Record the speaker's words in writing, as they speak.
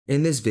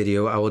In this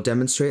video, I will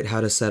demonstrate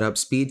how to set up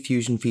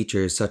SpeedFusion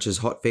features such as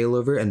hot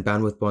failover and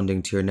bandwidth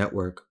bonding to your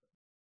network.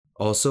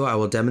 Also, I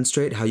will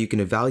demonstrate how you can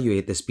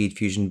evaluate the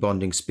SpeedFusion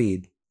bonding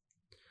speed.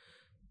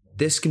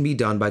 This can be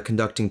done by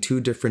conducting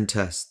two different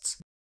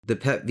tests, the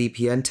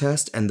PepVPN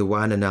test and the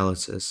WAN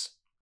analysis.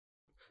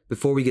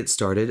 Before we get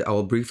started, I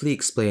will briefly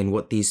explain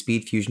what these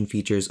SpeedFusion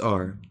features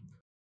are.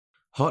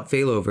 Hot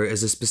failover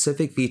is a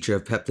specific feature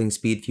of Peplink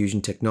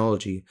SpeedFusion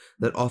technology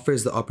that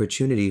offers the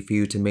opportunity for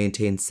you to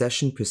maintain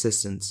session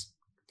persistence.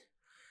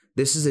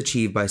 This is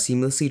achieved by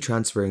seamlessly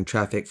transferring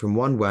traffic from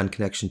one WAN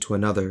connection to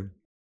another,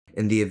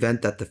 in the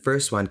event that the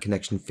first WAN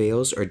connection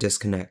fails or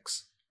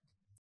disconnects.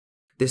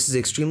 This is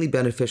extremely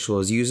beneficial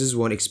as users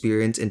won't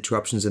experience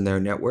interruptions in their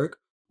network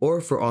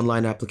or for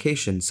online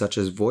applications such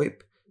as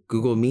VoIP,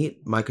 Google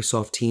Meet,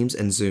 Microsoft Teams,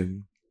 and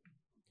Zoom.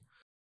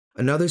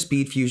 Another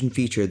SpeedFusion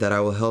feature that I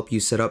will help you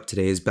set up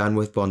today is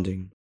bandwidth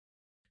bonding.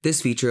 This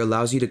feature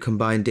allows you to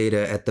combine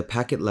data at the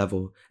packet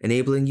level,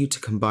 enabling you to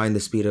combine the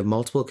speed of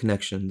multiple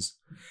connections.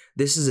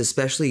 This is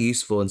especially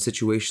useful in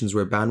situations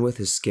where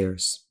bandwidth is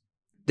scarce.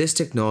 This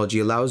technology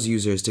allows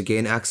users to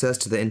gain access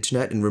to the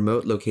internet in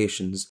remote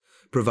locations,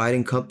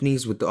 providing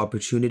companies with the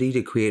opportunity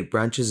to create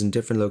branches in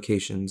different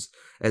locations,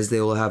 as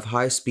they will have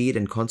high speed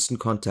and constant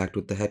contact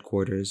with the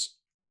headquarters.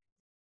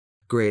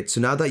 Great,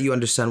 so now that you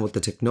understand what the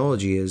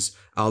technology is,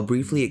 I'll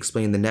briefly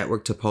explain the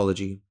network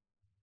topology.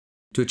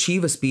 To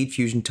achieve a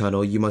SpeedFusion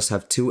tunnel, you must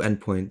have two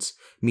endpoints,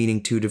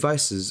 meaning two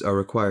devices are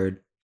required.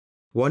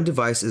 One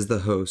device is the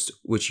host,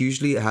 which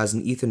usually has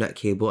an Ethernet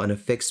cable and a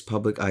fixed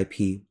public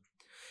IP.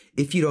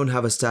 If you don't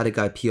have a static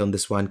IP on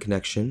this WAN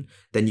connection,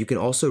 then you can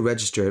also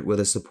register it with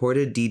a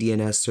supported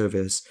DDNS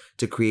service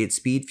to create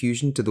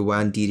SpeedFusion to the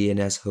WAN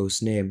DDNS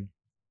host name.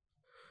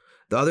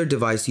 The other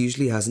device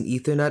usually has an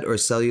Ethernet or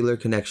cellular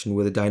connection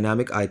with a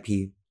dynamic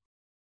IP.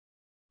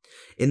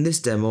 In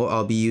this demo,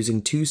 I'll be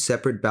using two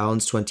separate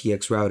balanced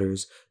 20x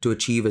routers to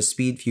achieve a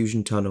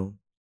SpeedFusion tunnel.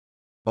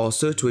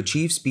 Also, to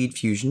achieve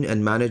SpeedFusion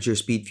and manage your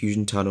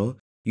SpeedFusion tunnel,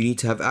 you need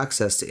to have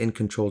access to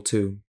InControl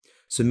 2,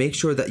 so make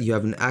sure that you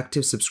have an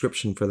active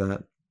subscription for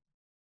that.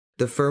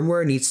 The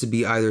firmware needs to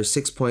be either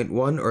 6.1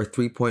 or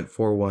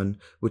 3.41,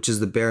 which is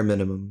the bare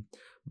minimum.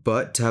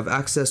 But to have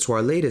access to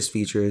our latest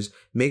features,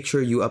 make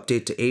sure you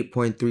update to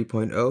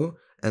 8.3.0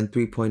 and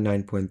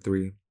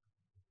 3.9.3.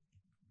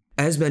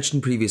 As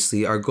mentioned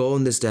previously, our goal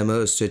in this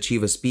demo is to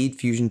achieve a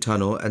SpeedFusion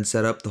tunnel and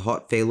set up the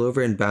hot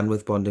failover and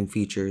bandwidth bonding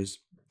features.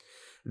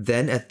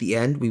 Then at the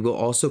end, we will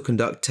also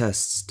conduct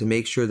tests to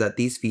make sure that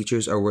these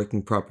features are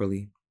working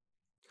properly.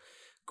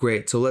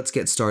 Great, so let's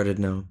get started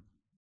now.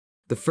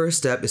 The first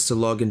step is to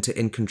log into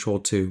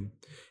InControl 2.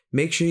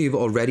 Make sure you've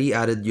already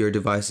added your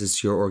devices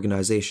to your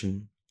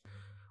organization.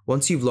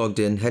 Once you've logged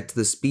in, head to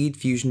the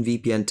SpeedFusion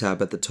VPN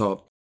tab at the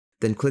top,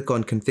 then click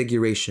on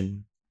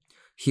Configuration.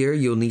 Here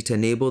you'll need to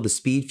enable the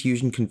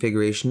SpeedFusion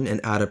configuration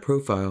and add a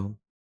profile.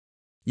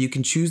 You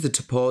can choose the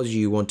topology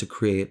you want to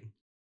create.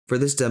 For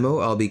this demo,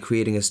 I'll be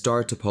creating a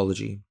star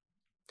topology.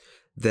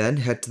 Then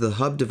head to the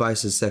Hub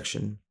Devices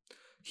section.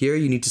 Here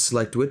you need to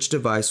select which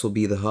device will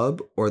be the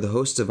hub or the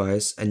host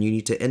device, and you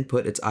need to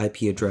input its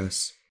IP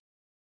address.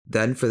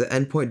 Then for the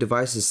Endpoint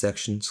Devices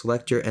section,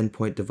 select your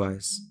endpoint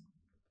device.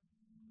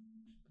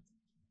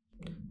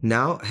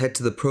 Now head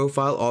to the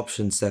Profile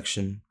Options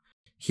section.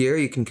 Here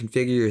you can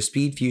configure your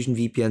SpeedFusion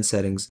VPN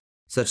settings,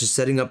 such as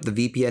setting up the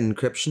VPN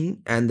encryption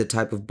and the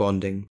type of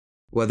bonding,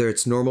 whether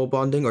it's normal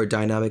bonding or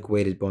dynamic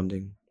weighted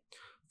bonding.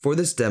 For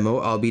this demo,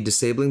 I'll be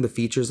disabling the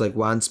features like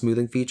WAN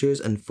smoothing features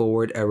and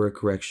forward error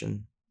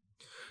correction.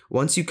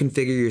 Once you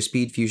configure your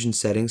SpeedFusion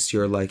settings to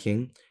your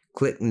liking,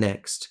 click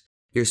Next.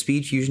 Your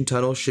SpeedFusion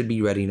tunnel should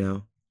be ready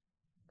now.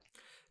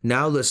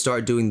 Now let's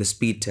start doing the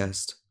speed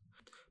test.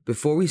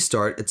 Before we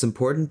start, it's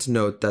important to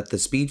note that the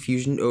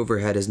SpeedFusion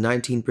overhead is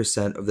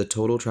 19% of the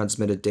total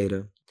transmitted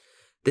data.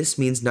 This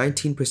means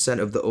 19%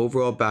 of the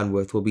overall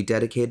bandwidth will be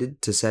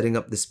dedicated to setting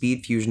up the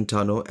SpeedFusion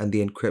tunnel and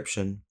the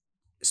encryption.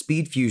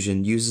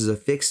 SpeedFusion uses a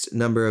fixed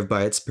number of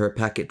bytes per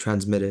packet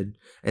transmitted,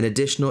 an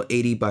additional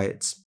 80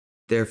 bytes.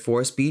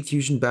 Therefore,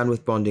 SpeedFusion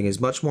bandwidth bonding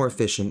is much more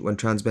efficient when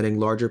transmitting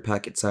larger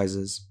packet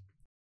sizes.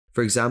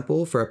 For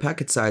example, for a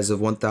packet size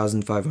of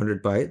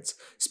 1,500 bytes,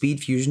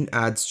 SpeedFusion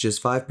adds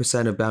just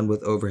 5% of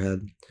bandwidth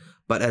overhead,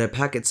 but at a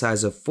packet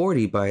size of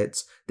 40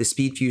 bytes, the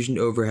SpeedFusion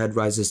overhead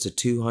rises to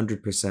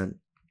 200%.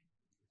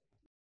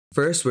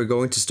 First, we're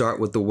going to start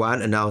with the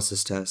WAN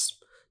analysis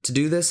test. To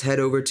do this, head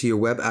over to your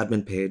web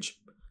admin page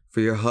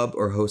for your hub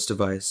or host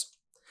device.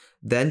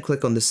 Then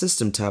click on the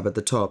System tab at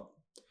the top.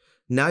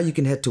 Now you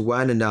can head to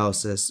WAN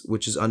analysis,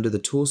 which is under the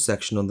Tools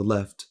section on the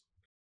left.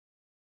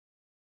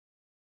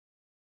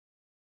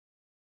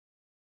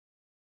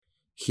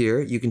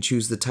 Here, you can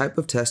choose the type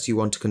of test you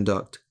want to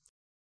conduct,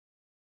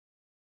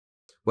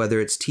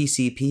 whether it's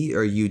TCP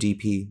or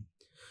UDP.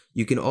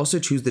 You can also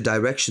choose the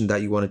direction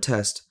that you want to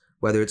test,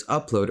 whether it's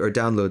upload or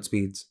download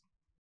speeds.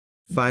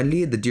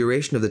 Finally, the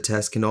duration of the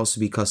test can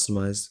also be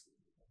customized.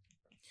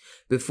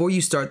 Before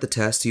you start the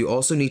test, you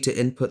also need to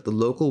input the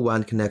local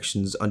WAN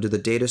connections under the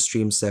Data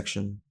Streams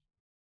section.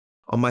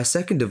 On my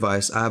second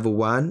device, I have a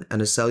WAN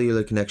and a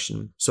cellular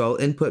connection, so I'll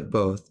input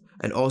both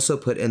and also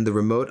put in the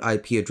remote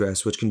IP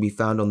address, which can be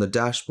found on the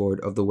dashboard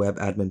of the web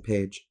admin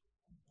page.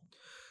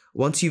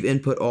 Once you've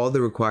input all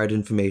the required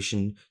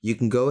information, you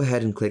can go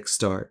ahead and click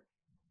Start.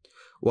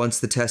 Once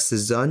the test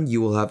is done,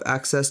 you will have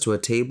access to a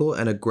table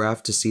and a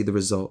graph to see the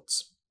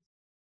results.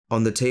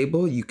 On the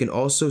table, you can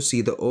also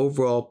see the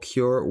overall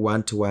pure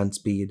WAN-to-WAN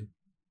speed.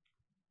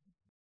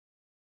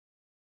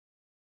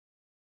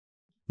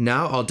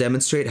 Now I'll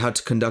demonstrate how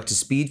to conduct a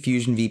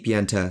SpeedFusion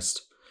VPN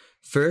test.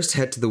 First,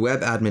 head to the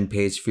web admin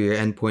page for your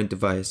endpoint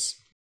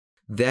device.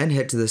 Then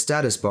head to the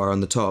status bar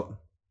on the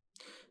top.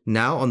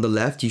 Now on the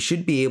left, you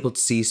should be able to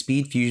see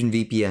SpeedFusion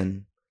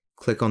VPN.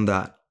 Click on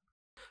that.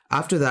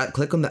 After that,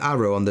 click on the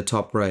arrow on the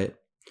top right.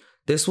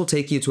 This will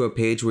take you to a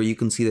page where you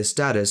can see the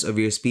status of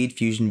your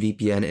SpeedFusion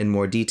VPN in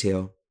more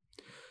detail.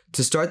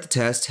 To start the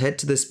test, head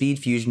to the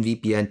SpeedFusion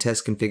VPN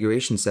test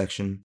configuration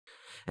section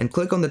and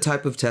click on the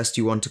type of test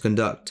you want to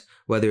conduct,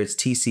 whether it's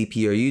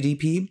TCP or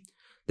UDP,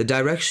 the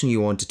direction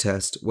you want to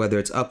test, whether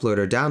it's upload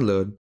or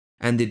download,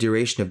 and the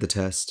duration of the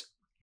test.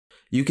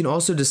 You can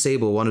also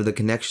disable one of the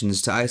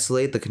connections to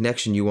isolate the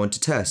connection you want to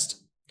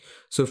test.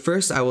 So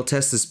first I will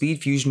test the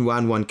SpeedFusion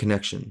WAN 1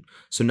 connection,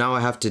 so now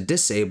I have to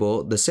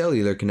disable the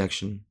cellular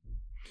connection.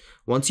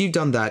 Once you've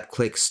done that,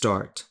 click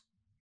Start.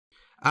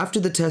 After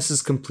the test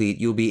is complete,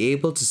 you'll be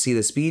able to see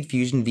the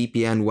SpeedFusion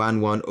VPN WAN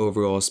 1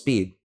 overall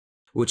speed,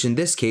 which in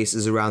this case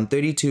is around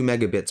 32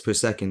 megabits per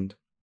second.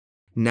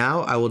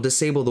 Now I will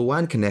disable the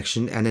WAN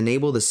connection and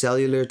enable the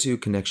Cellular 2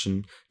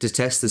 connection to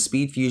test the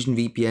SpeedFusion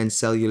VPN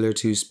Cellular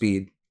 2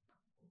 speed.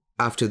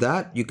 After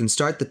that, you can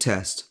start the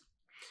test.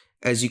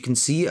 As you can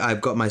see,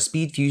 I've got my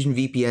SpeedFusion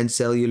VPN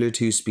Cellular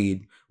 2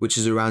 speed, which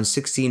is around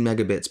 16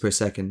 megabits per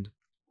second.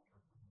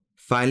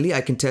 Finally,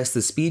 I can test the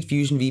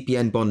SpeedFusion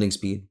VPN bonding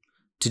speed.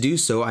 To do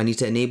so, I need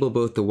to enable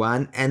both the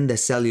WAN and the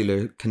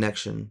cellular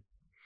connection.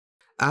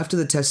 After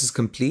the test is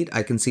complete,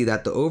 I can see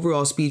that the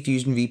overall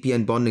SpeedFusion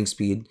VPN bonding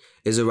speed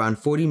is around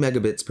 40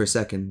 megabits per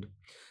second.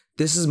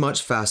 This is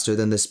much faster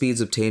than the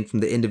speeds obtained from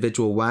the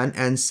individual WAN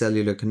and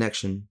cellular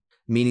connection,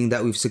 meaning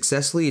that we've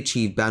successfully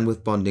achieved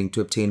bandwidth bonding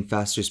to obtain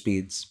faster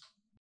speeds.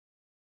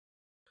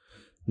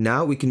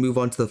 Now we can move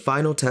on to the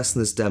final test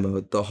in this demo,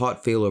 the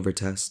hot failover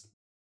test.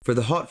 For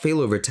the hot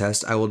failover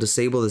test, I will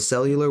disable the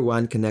cellular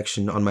WAN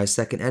connection on my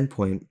second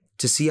endpoint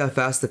to see how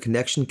fast the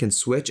connection can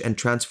switch and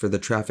transfer the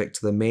traffic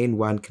to the main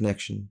WAN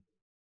connection,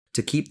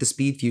 to keep the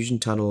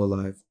SpeedFusion tunnel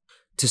alive.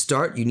 To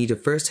start, you need to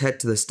first head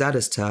to the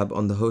status tab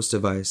on the host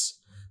device,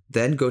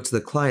 then go to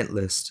the client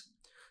list.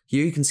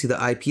 Here you can see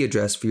the IP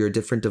address for your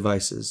different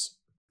devices.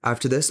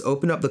 After this,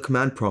 open up the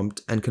command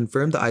prompt and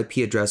confirm the IP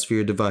address for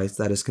your device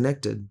that is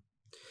connected.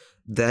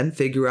 Then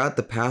figure out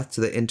the path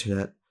to the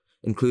internet,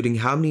 including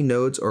how many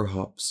nodes or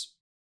hops.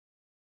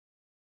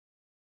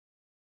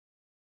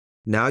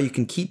 Now you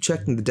can keep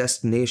checking the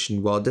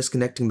destination while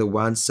disconnecting the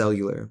WAN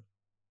cellular.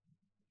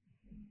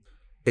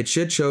 It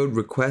should show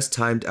request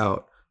timed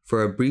out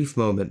for a brief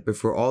moment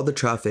before all the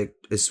traffic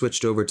is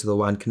switched over to the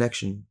WAN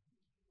connection.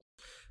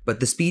 But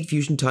the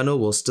SpeedFusion tunnel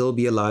will still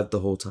be alive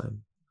the whole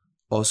time.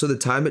 Also, the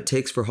time it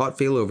takes for hot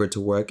failover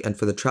to work and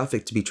for the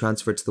traffic to be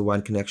transferred to the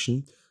WAN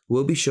connection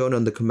will be shown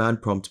on the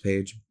command prompt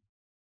page.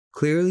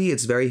 Clearly,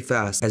 it's very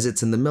fast as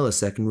it's in the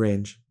millisecond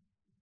range.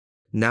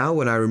 Now,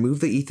 when I remove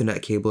the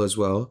Ethernet cable as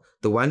well,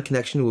 the WAN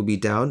connection will be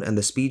down and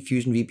the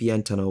SpeedFusion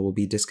VPN tunnel will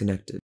be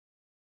disconnected.